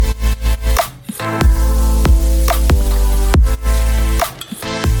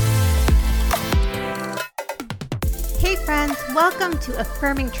to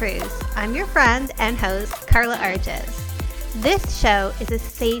Affirming Truths. I'm your friend and host, Carla Arges. This show is a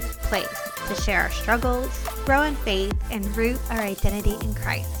safe place to share our struggles, grow in faith, and root our identity in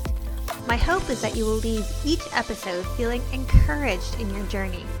Christ. My hope is that you will leave each episode feeling encouraged in your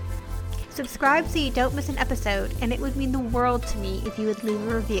journey. Subscribe so you don't miss an episode, and it would mean the world to me if you would leave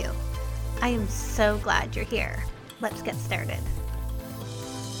a review. I am so glad you're here. Let's get started.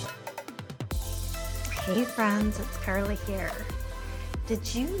 Hey friends, it's Carla here.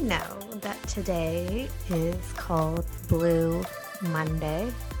 Did you know that today is called Blue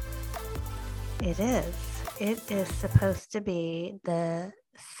Monday? It is. It is supposed to be the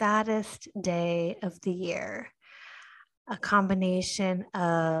saddest day of the year. A combination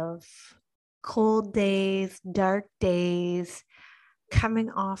of cold days, dark days, coming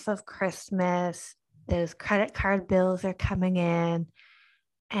off of Christmas, those credit card bills are coming in,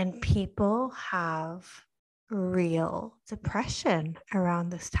 and people have real depression around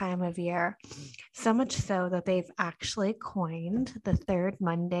this time of year. So much so that they've actually coined the third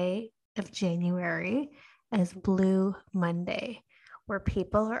Monday of January as Blue Monday, where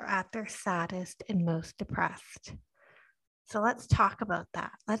people are at their saddest and most depressed. So let's talk about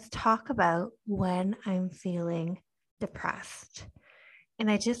that. Let's talk about when I'm feeling depressed.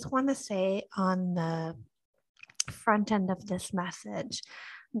 And I just want to say on the front end of this message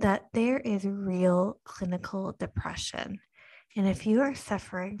that there is real clinical depression. And if you are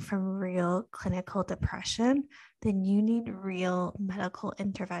suffering from real clinical depression, then you need real medical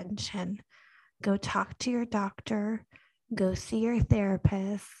intervention. Go talk to your doctor, go see your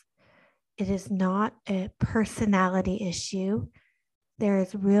therapist. It is not a personality issue. There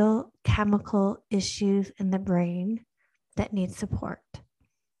is real chemical issues in the brain that need support.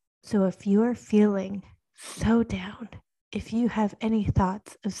 So if you are feeling so down, if you have any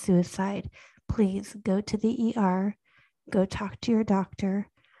thoughts of suicide, please go to the ER, go talk to your doctor,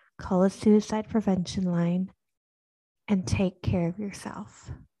 call a suicide prevention line, and take care of yourself,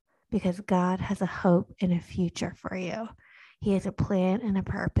 because God has a hope and a future for you. He has a plan and a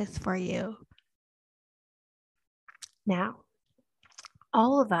purpose for you. Now,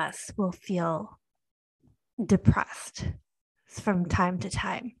 all of us will feel depressed from time to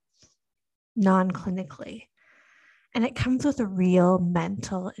time, non-clinically. And it comes with real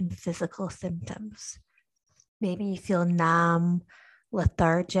mental and physical symptoms. Maybe you feel numb,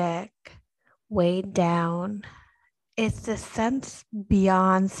 lethargic, weighed down. It's a sense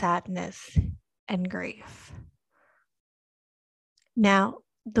beyond sadness and grief. Now,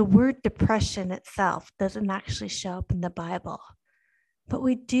 the word depression itself doesn't actually show up in the Bible, but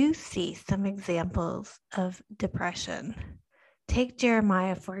we do see some examples of depression. Take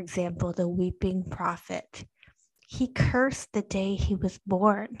Jeremiah, for example, the weeping prophet. He cursed the day he was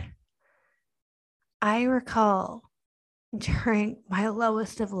born. I recall during my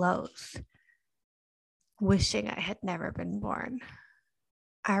lowest of lows, wishing I had never been born.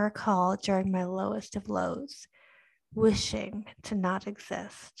 I recall during my lowest of lows, wishing to not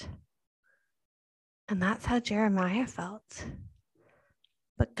exist. And that's how Jeremiah felt.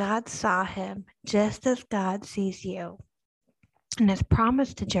 But God saw him just as God sees you. And his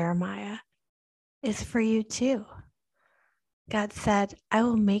promise to Jeremiah is for you too. God said, I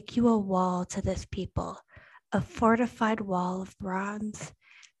will make you a wall to this people, a fortified wall of bronze.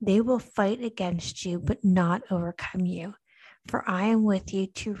 They will fight against you, but not overcome you, for I am with you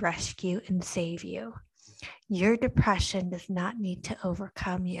to rescue and save you. Your depression does not need to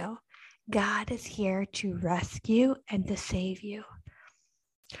overcome you. God is here to rescue and to save you.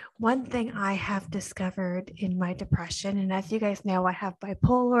 One thing I have discovered in my depression, and as you guys know, I have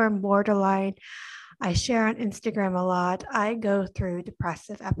bipolar and borderline. I share on Instagram a lot. I go through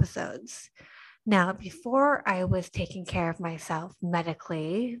depressive episodes. Now, before I was taking care of myself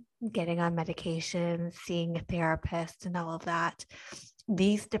medically, getting on medication, seeing a therapist and all of that,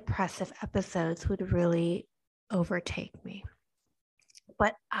 these depressive episodes would really overtake me.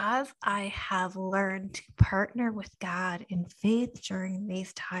 But as I have learned to partner with God in faith during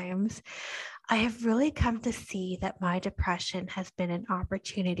these times, I have really come to see that my depression has been an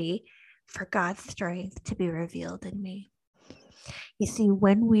opportunity for God's strength to be revealed in me. You see,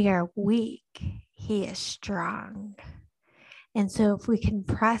 when we are weak, He is strong. And so if we can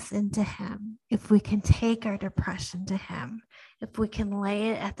press into Him, if we can take our depression to Him, if we can lay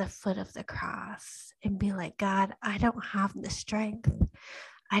it at the foot of the cross and be like, God, I don't have the strength,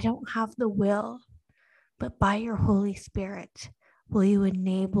 I don't have the will, but by your Holy Spirit, will you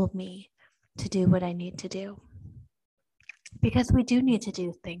enable me to do what I need to do? Because we do need to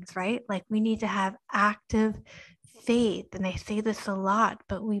do things, right? Like we need to have active faith. And I say this a lot,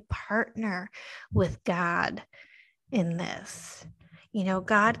 but we partner with God in this.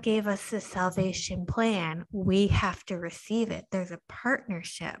 God gave us the salvation plan. We have to receive it. There's a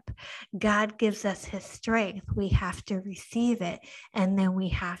partnership. God gives us his strength. We have to receive it. And then we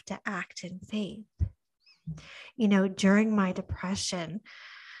have to act in faith. During my depression,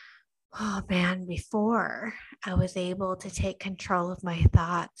 oh man, before I was able to take control of my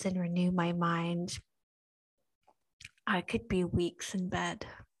thoughts and renew my mind, I could be weeks in bed,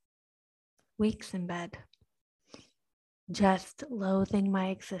 just loathing my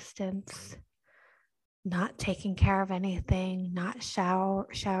existence, not taking care of anything, not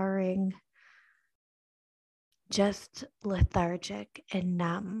showering, just lethargic and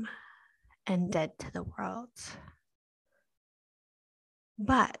numb and dead to the world.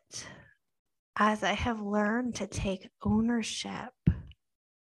 But as I have learned to take ownership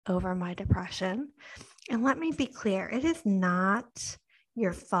over my depression, and let me be clear, it is not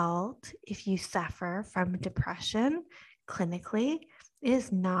your fault if you suffer from depression clinically. It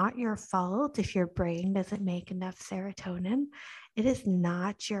is not your fault if your brain doesn't make enough serotonin. It is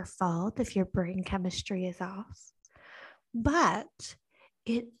not your fault if your brain chemistry is off. But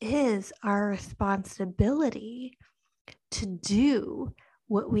it is our responsibility to do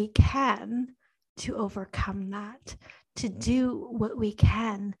what we can to overcome that, to do what we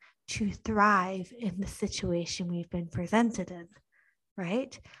can to thrive in the situation we've been presented in,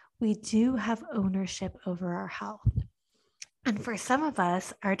 right? We do have ownership over our health. And for some of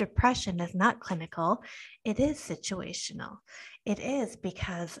us, our depression is not clinical. It is situational. It is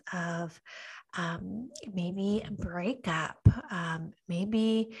because of maybe a breakup,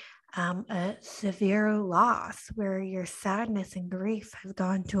 maybe a severe loss where your sadness and grief has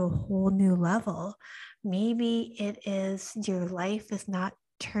gone to a whole new level. Maybe it is your life is not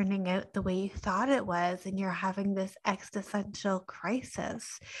turning out the way you thought it was, and you're having this existential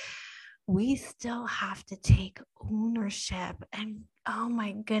crisis. We still have to take ownership. And oh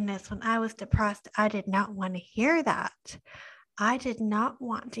my goodness, when I was depressed, I did not want to hear that. I did not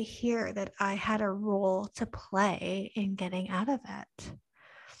want to hear that I had a role to play in getting out of it.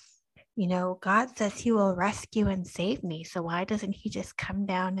 God says he will rescue and save me. So why doesn't he just come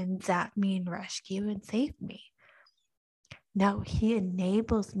down and zap me and rescue and save me? No, he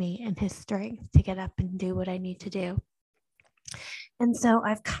enables me in his strength to get up and do what I need to do. And so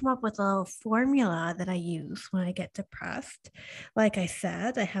I've come up with a little formula that I use when I get depressed. Like I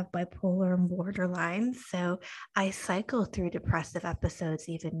said, I have bipolar and borderline, so I cycle through depressive episodes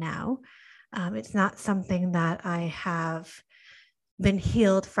even now. It's not something that I have been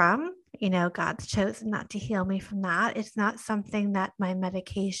healed from. God's chosen not to heal me from that. It's not something that my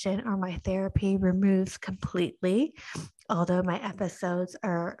medication or my therapy removes completely, although my episodes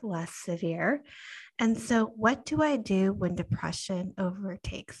are less severe. And so, what do I do when depression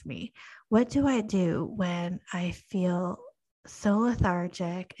overtakes me? What do I do when I feel so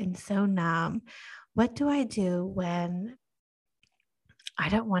lethargic and so numb? What do I do when I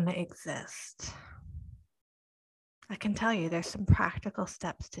don't want to exist? I can tell you there's some practical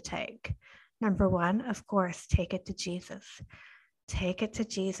steps to take. Number one, of course, take it to Jesus. Take it to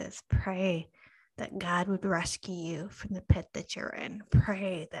Jesus. Pray that God would rescue you from the pit that you're in.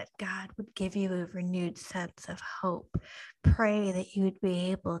 Pray that God would give you a renewed sense of hope. Pray that you would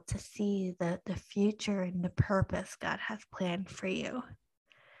be able to see the future and the purpose God has planned for you.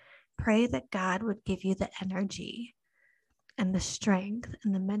 Pray that God would give you the energy and the strength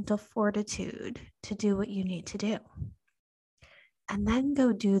and the mental fortitude to do what you need to do. And then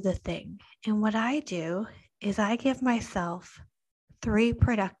go do the thing. And what I do is I give myself 3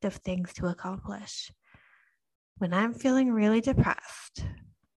 productive things to accomplish. When I'm feeling really depressed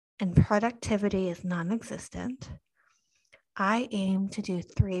and productivity is non-existent, I aim to do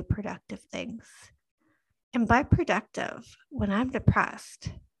 3 productive things. And by productive, when I'm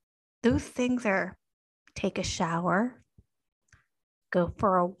depressed, those things are take a shower, go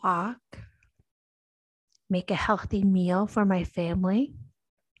for a walk, make a healthy meal for my family.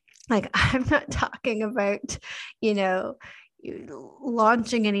 Like, I'm not talking about,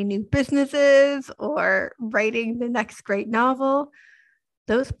 launching any new businesses or writing the next great novel.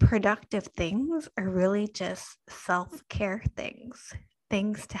 Those productive things are really just self-care things,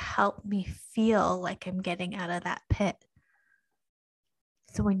 things to help me feel like I'm getting out of that pit.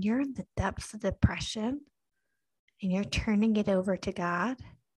 So when you're in the depths of depression and you're turning it over to God,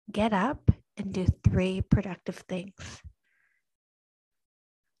 get up and do 3 productive things.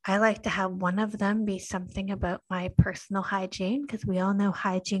 I like to have one of them be something about my personal hygiene, because we all know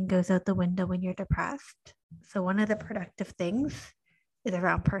hygiene goes out the window when you're depressed. So one of the productive things is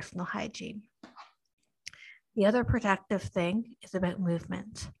around personal hygiene. The other productive thing is about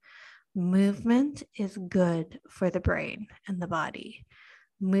movement. Movement is good for the brain and the body.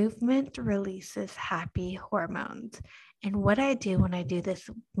 Movement releases happy hormones. And what I do when I do this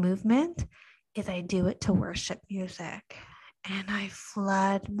movement is I do it to worship music. And I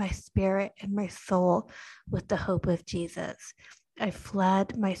flood my spirit and my soul with the hope of Jesus. I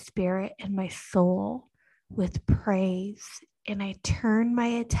flood my spirit and my soul with praise. And I turn my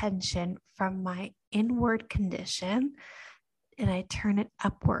attention from my inward condition and I turn it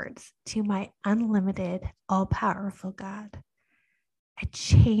upwards to my unlimited, all powerful God. I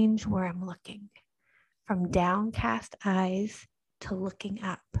change where I'm looking from downcast eyes to looking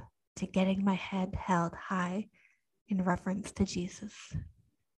up, to getting my head held high in reference to Jesus.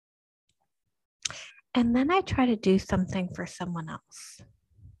 And then I try to do something for someone else.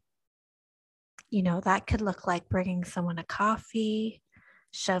 You know, that could look like bringing someone a coffee,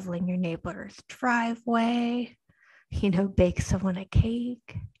 shoveling your neighbor's driveway, bake someone a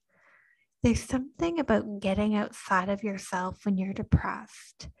cake. There's something about getting outside of yourself when you're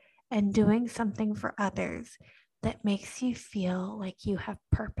depressed and doing something for others that makes you feel like you have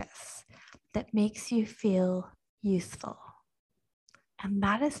purpose, that makes you feel useful. And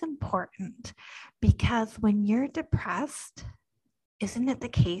that is important because when you're depressed, isn't it the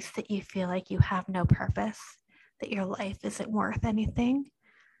case that you feel like you have no purpose, that your life isn't worth anything?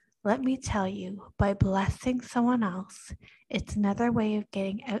 Let me tell you, by blessing someone else, it's another way of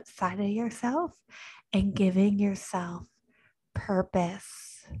getting outside of yourself and giving yourself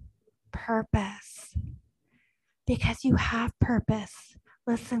purpose. Purpose. Because you have purpose.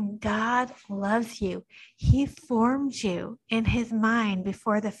 Listen, God loves you. He formed you in his mind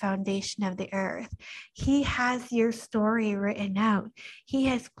before the foundation of the earth. He has your story written out. He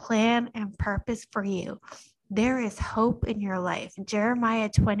has plan and purpose for you. There is hope in your life. Jeremiah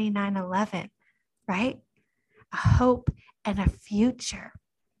 29:11, right? A hope and a future.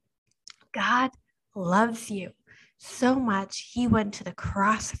 God loves you so much, he went to the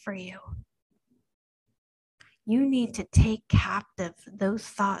cross for you. You need to take captive those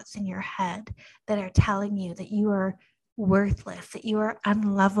thoughts in your head that are telling you that you are worthless, that you are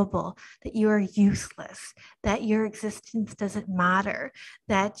unlovable, that you are useless, that your existence doesn't matter,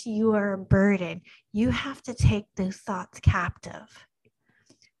 that you are a burden. You have to take those thoughts captive.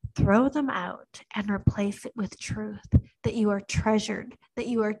 Throw them out and replace it with truth, that you are treasured, that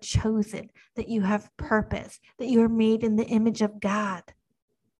you are chosen, that you have purpose, that you are made in the image of God,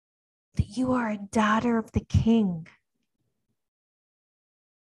 that you are a daughter of the King.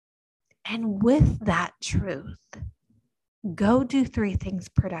 And with that truth, go do 3 things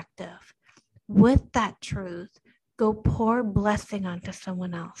productive. With that truth, go pour blessing onto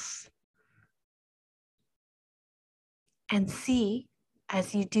someone else. And see,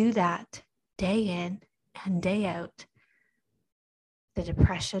 as you do that day in and day out, the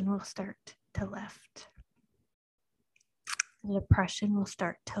depression will start to lift. The depression will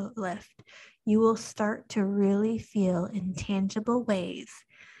start to lift. You will start to really feel in tangible ways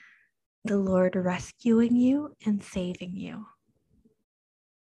the Lord rescuing you and saving you.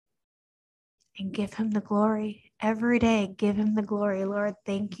 And give him the glory every day. Give him the glory. Lord,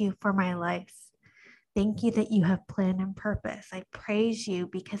 thank you for my life. Thank you that you have plan and purpose. I praise you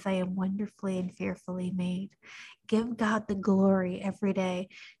because I am wonderfully and fearfully made. Give God the glory every day.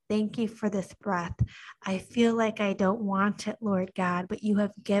 Thank you for this breath. I feel like I don't want it, Lord God, but you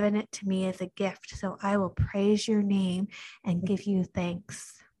have given it to me as a gift. So I will praise your name and give you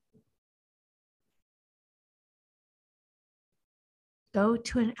thanks. Go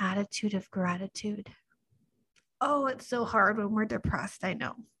to an attitude of gratitude. Oh, it's so hard when we're depressed. I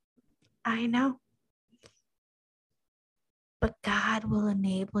know. But God will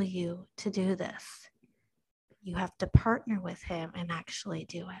enable you to do this. You have to partner with him and actually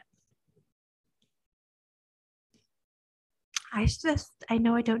do it. I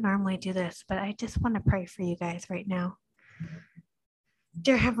know I don't normally do this, but I just want to pray for you guys right now.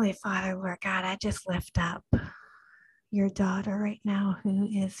 Dear Heavenly Father, Lord God, I just lift up your daughter right now who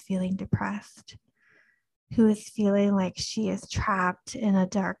is feeling depressed, who is feeling like she is trapped in a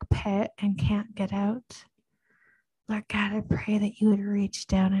dark pit and can't get out. Lord God, I pray that you would reach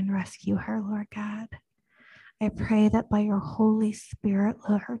down and rescue her, Lord God. I pray that by your Holy Spirit,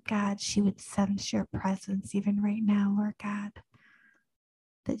 Lord God, she would sense your presence even right now, Lord God.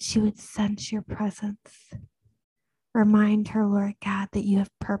 That she would sense your presence. Remind her, Lord God, that you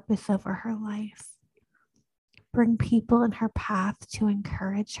have purpose over her life. Bring people in her path to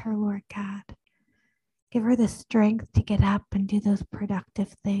encourage her, Lord God. Give her the strength to get up and do those productive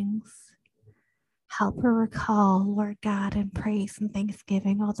things. Help her recall, Lord God, in praise and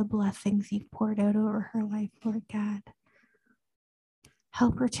thanksgiving all the blessings you've poured out over her life, Lord God.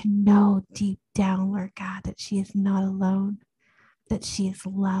 Help her to know deep down, Lord God, that she is not alone, that she is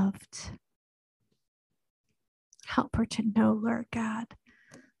loved. Help her to know, Lord God,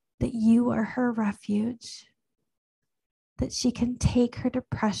 that you are her refuge, that she can take her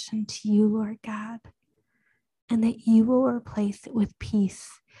depression to you, Lord God, and that you will replace it with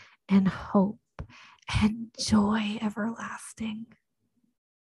peace and hope and joy everlasting.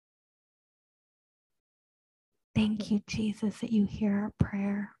 Thank you, Jesus, that you hear our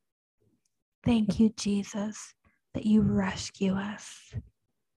prayer. Thank you, Jesus, that you rescue us.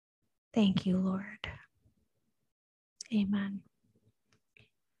 Thank you, Lord. Amen.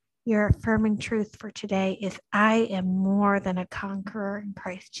 Your affirming truth for today is I am more than a conqueror in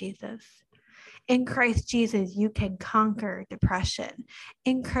Christ Jesus. In Christ Jesus, you can conquer depression.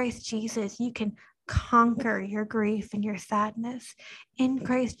 In Christ Jesus, you can conquer your grief and your sadness. In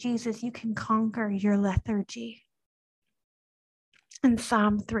Christ Jesus, you can conquer your lethargy. In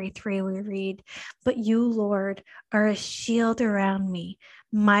Psalm 3:3, we read, "But you, Lord, are a shield around me,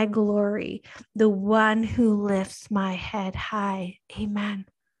 my glory, the one who lifts my head high." Amen.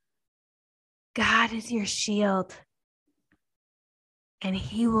 God is your shield, and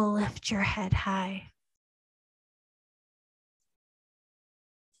he will lift your head high.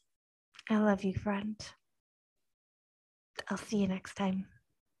 I love you, friend. I'll see you next time.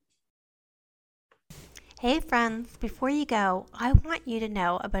 Hey friends, before you go, I want you to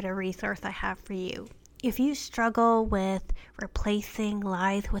know about a resource I have for you. If you struggle with replacing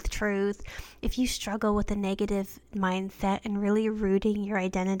lies with truth, if you struggle with a negative mindset and really rooting your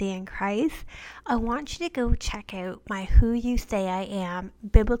identity in Christ, I want you to go check out my Who You Say I Am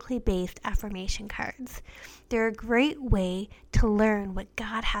biblically based affirmation cards. They're a great way to learn what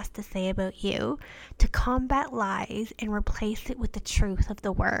God has to say about you, to combat lies and replace it with the truth of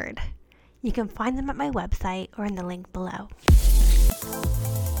the Word. You can find them at my website or in the link below.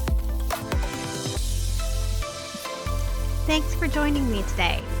 Thanks for joining me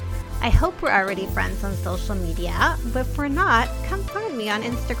today. I hope we're already friends on social media, but if we're not, come find me on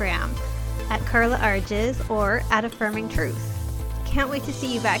Instagram at Carla Arges or at Affirming Truth. Can't wait to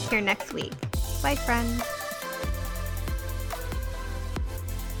see you back here next week. Bye, friends.